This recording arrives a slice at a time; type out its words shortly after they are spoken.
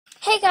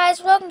Hey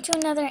guys, welcome to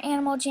another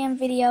Animal Jam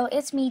video.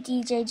 It's me,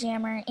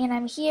 djjammer, and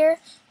I'm here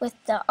with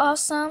the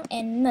awesome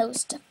and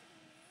most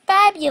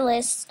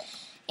fabulous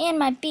and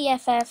my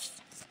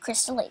BFF,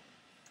 crystal8.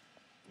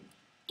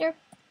 DERP.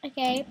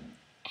 Okay.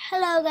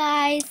 Hello,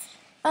 guys.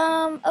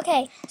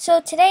 Okay, so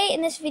today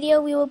in this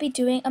video we will be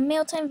doing a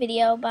Mailtime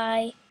video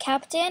by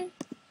Captain,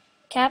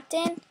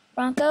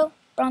 Bronco.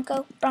 It's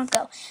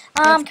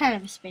kind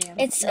of a spam.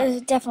 It's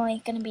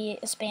definitely going to be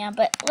a spam,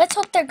 but let's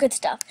hope they're good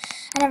stuff.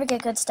 I never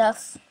get good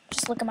stuff.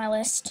 Just look at my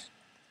list.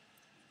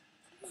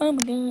 Oh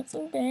my god, it's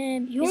so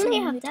bad. You only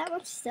have that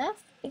much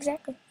stuff?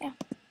 Exactly, yeah.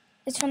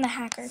 It's from the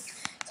hacker.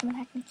 Someone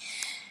hacked me.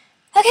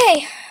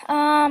 Okay,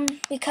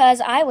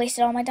 because I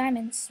wasted all my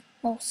diamonds.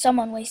 Well,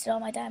 someone wasted all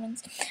my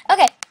diamonds.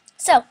 Okay,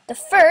 so the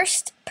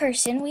first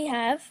person we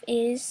have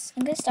is,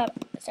 I'm going to start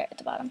at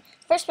the bottom.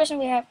 First person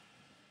we have,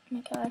 oh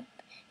my god,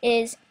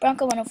 is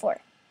Bronco104.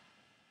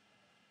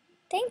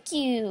 Thank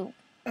you.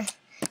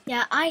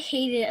 Yeah, I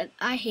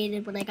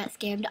hated when I got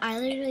scammed. I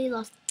literally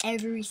lost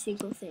every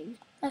single thing.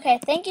 Okay,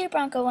 thank you,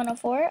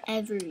 Bronco104.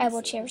 I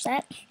will cherish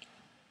that.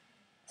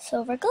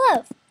 Silver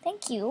glove.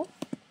 Thank you.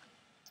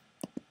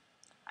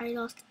 I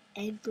lost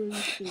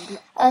everything. Okay.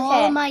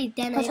 All my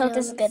den Let's hope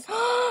this is good.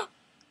 items.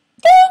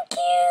 Thank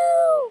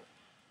you!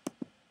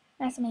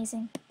 That's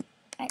amazing.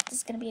 Alright, this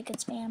is going to be a good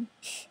spam.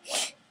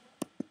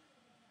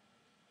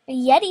 A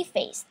Yeti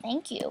face.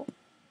 Thank you.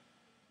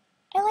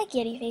 I like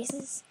Yeti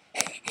faces.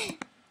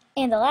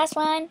 And the last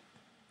one.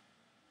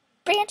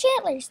 Branch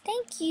antlers.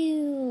 Thank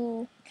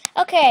you.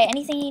 Okay,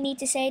 anything you need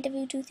to say,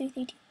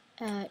 Davu2332?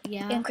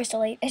 Yeah. And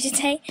crystal8, I should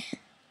say.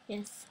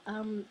 Yes.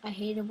 I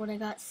hated when I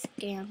got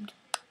scammed.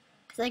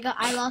 Because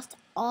I lost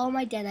all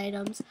my den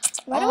items.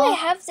 Why do I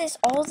have this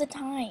all the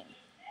time?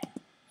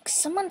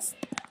 Someone's...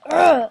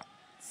 Ugh,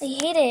 I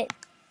hate it.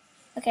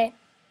 Okay,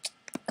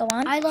 go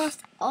on. I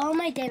lost all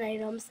my den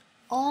items,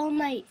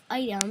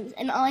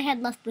 and all I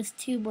had left was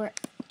two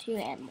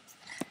animals.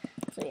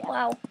 So yeah.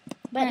 Wow.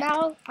 But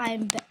now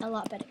I'm a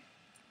lot better.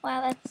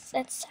 Wow,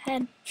 that's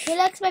sad. Who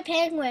likes my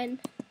penguin?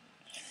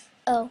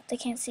 Oh, they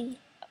can't see.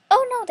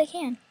 Oh no, they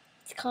can.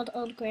 It's called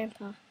Old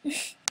Grandpa.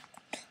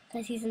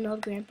 Because he's an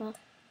old grandpa.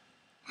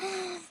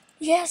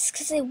 Yes,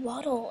 because they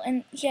waddle,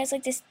 and he has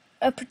like this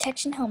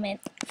protection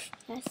helmet.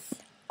 Yes.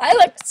 I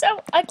look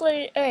so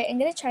ugly. Alright, I'm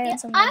gonna try on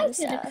some I'm new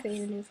stuff. gonna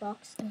create a new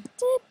fox.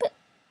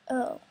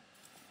 Oh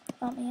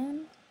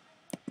man.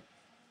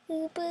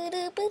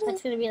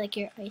 That's gonna be like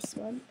your ice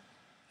one.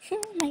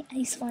 My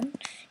ice one.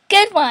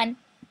 Good one.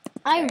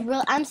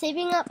 I'm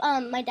saving up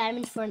my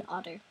diamonds for an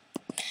otter.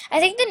 I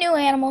think the new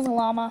animal's a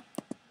llama.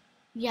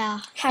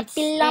 Yeah.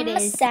 Happy llama,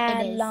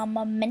 sad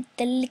llama,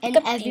 mentally and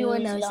confused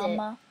everyone knows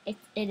llama. It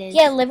is.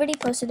 Yeah, Liberty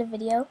posted a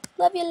video.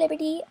 Love you,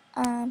 Liberty.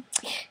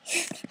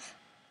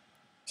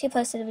 She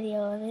posted a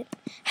video of it.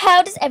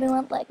 How does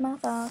everyone like my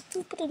thoughts?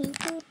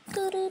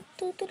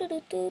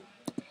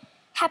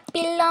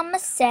 Happy llama,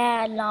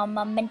 sad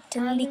llama,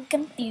 mentally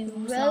confused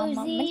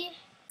llama. Rosie.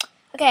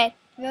 Okay.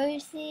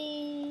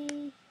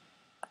 Rosie.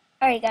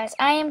 Alright, guys.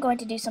 I am going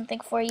to do something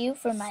for you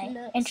for my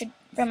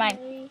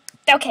Sorry.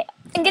 Okay,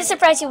 I'm gonna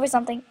surprise you with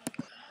something.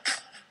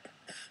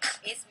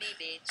 It's me,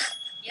 bitch.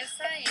 Yes,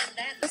 I am.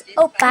 That is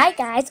Oh, bye,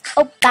 guys.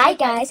 Oh, bye,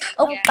 guys.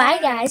 Oh, bye,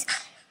 guys.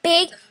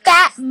 Big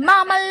fat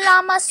mama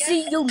llama.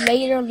 See you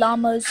later,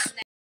 llamas.